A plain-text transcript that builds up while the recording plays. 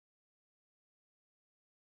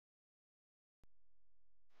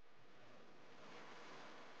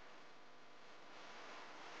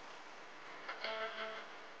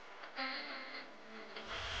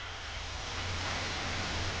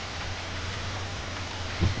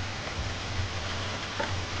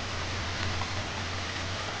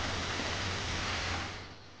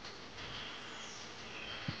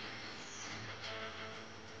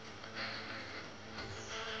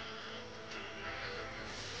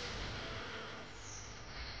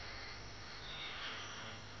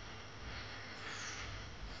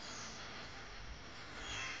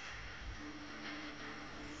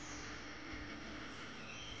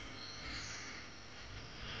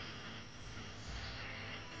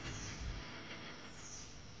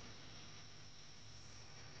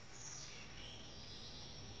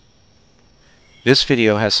This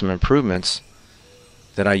video has some improvements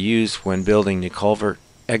that I used when building the culvert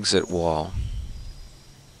exit wall.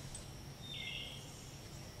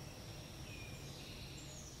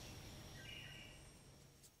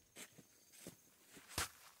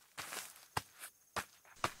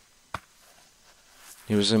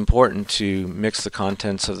 It was important to mix the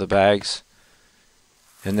contents of the bags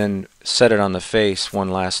and then set it on the face one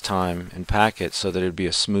last time and pack it so that it would be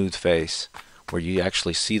a smooth face where you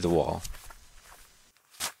actually see the wall.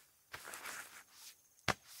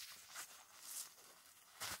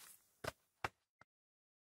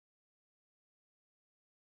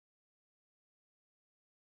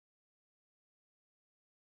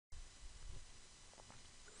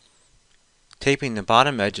 Taping the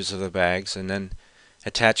bottom edges of the bags and then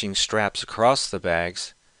attaching straps across the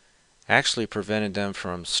bags actually prevented them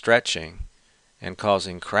from stretching and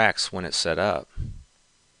causing cracks when it set up.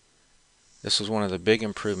 This was one of the big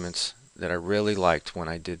improvements that I really liked when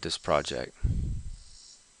I did this project.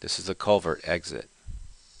 This is the culvert exit.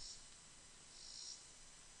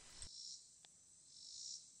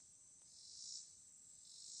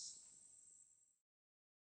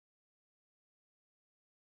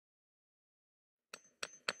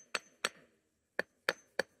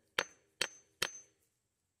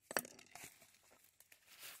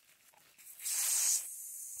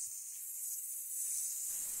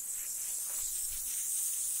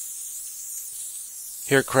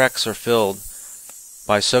 Here cracks are filled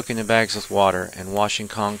by soaking the bags with water and washing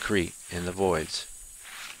concrete in the voids.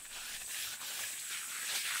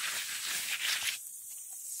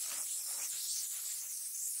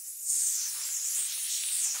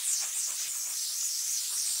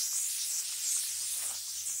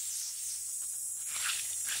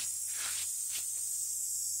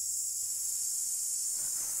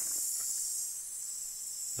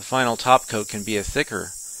 The final top coat can be a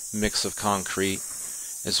thicker mix of concrete,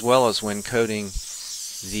 as well as when coating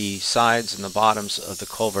the sides and the bottoms of the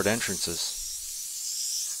culvert entrances.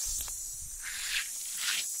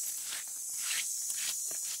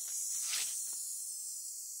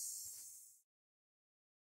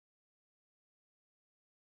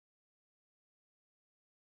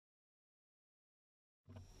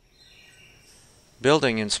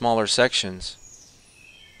 Building in smaller sections,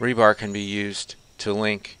 rebar can be used to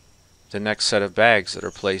link the next set of bags that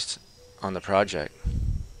are placed on the project.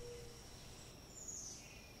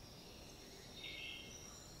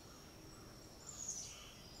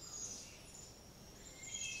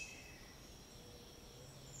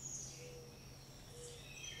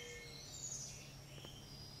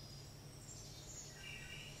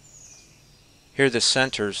 Here the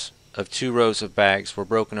centers of two rows of bags were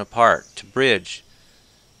broken apart to bridge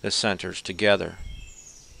the centers together.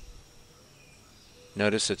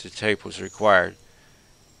 Notice that the tape was required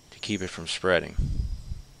to keep it from spreading.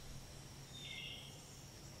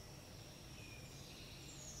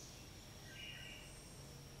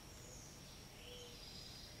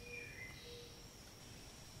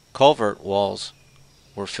 Culvert walls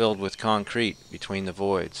were filled with concrete between the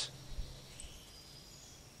voids.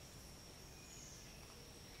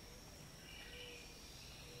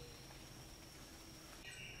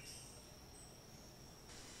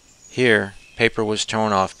 Here, paper was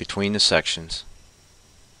torn off between the sections.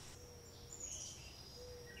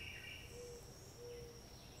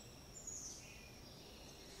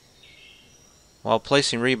 While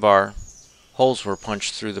placing rebar, holes were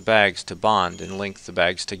punched through the bags to bond and link the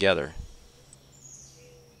bags together.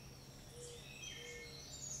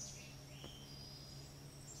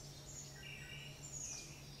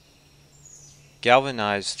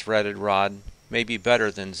 Galvanized threaded rod may be better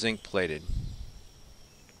than zinc plated.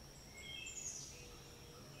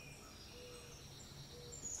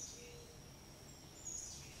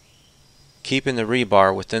 Keeping the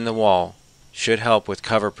rebar within the wall should help with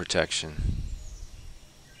cover protection.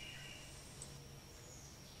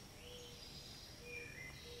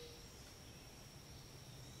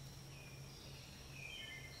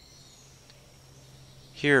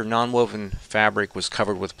 Here, non-woven fabric was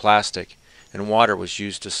covered with plastic and water was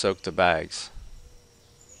used to soak the bags.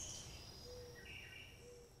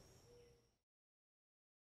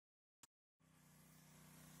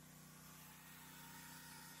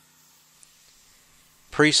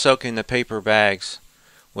 Pre-soaking the paper bags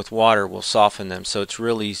with water will soften them, so it's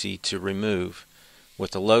real easy to remove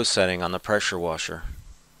with the low setting on the pressure washer.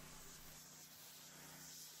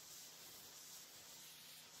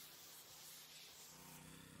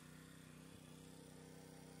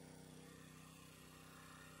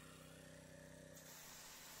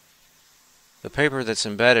 The paper that's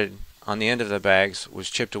embedded on the end of the bags was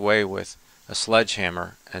chipped away with a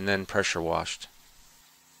sledgehammer and then pressure washed.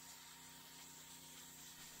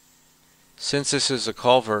 Since this is a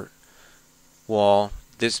culvert wall,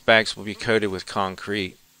 these bags will be coated with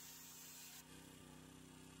concrete.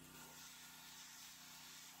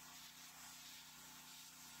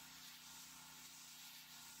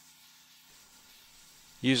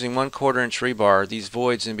 Using 1/4 inch rebar, these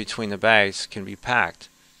voids in between the bags can be packed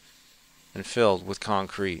and filled with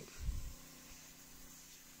concrete.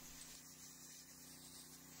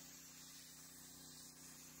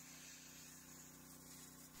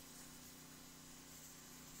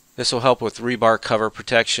 This will help with rebar cover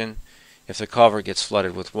protection if the culvert gets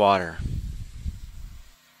flooded with water.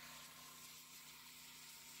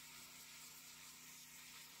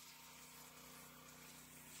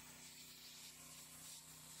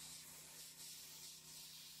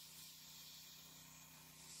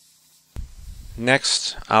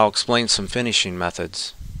 Next, I'll explain some finishing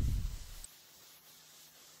methods.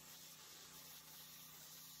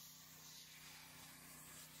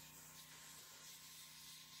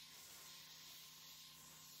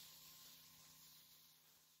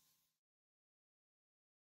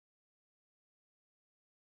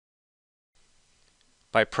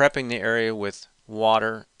 By prepping the area with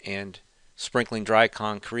water and sprinkling dry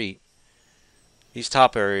concrete, these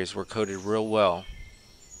top areas were coated real well.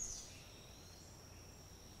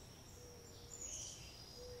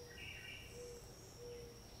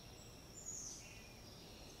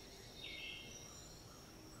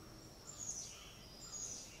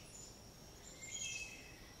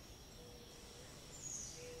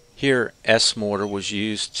 Here, S mortar was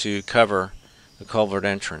used to cover the culvert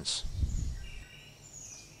entrance.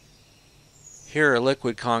 Here,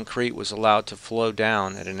 liquid concrete was allowed to flow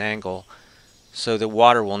down at an angle so that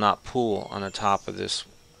water will not pool on the top of this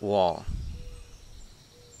wall.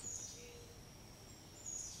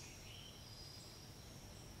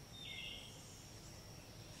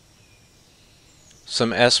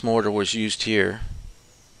 Some S mortar was used here,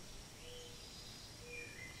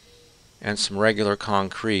 and some regular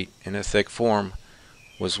concrete in a thick form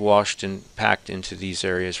was washed and packed into these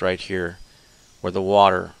areas right here where the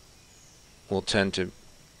water will tend to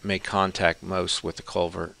make contact most with the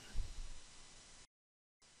culvert.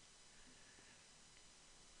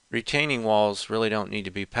 Retaining walls really don't need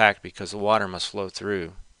to be packed because the water must flow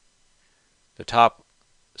through. The top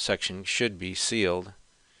section should be sealed,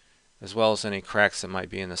 as well as any cracks that might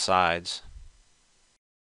be in the sides.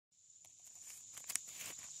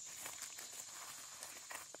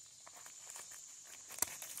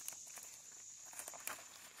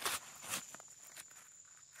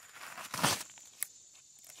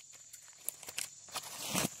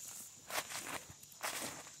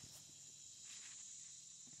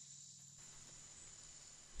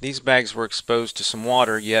 These bags were exposed to some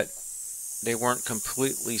water, yet they weren't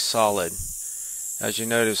completely solid. As you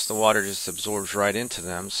notice, the water just absorbs right into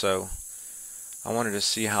them, so I wanted to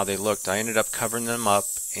see how they looked. I ended up covering them up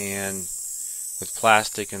and with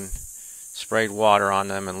plastic and sprayed water on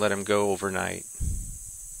them and let them go overnight.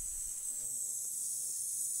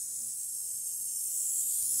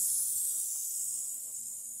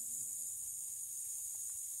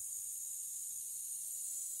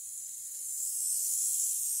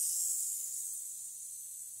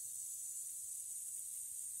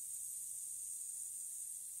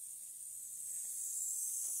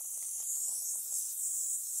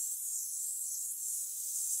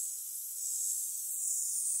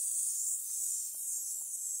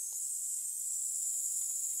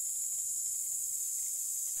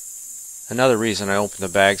 Another reason I opened the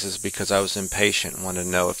bags is because I was impatient and wanted to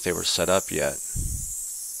know if they were set up yet.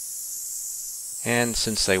 And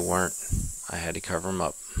since they weren't, I had to cover them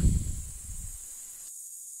up.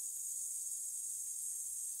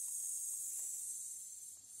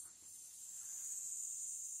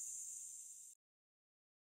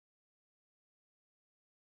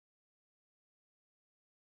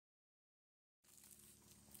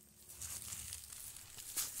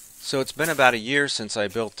 So it's been about a year since I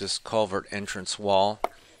built this culvert entrance wall,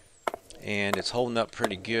 and it's holding up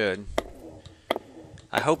pretty good.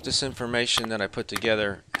 I hope this information that I put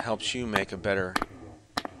together helps you make a better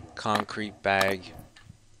concrete bag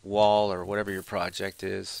wall or whatever your project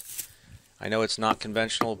is. I know it's not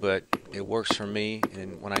conventional, but it works for me,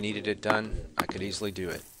 and when I needed it done, I could easily do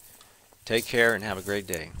it. Take care and have a great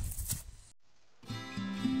day.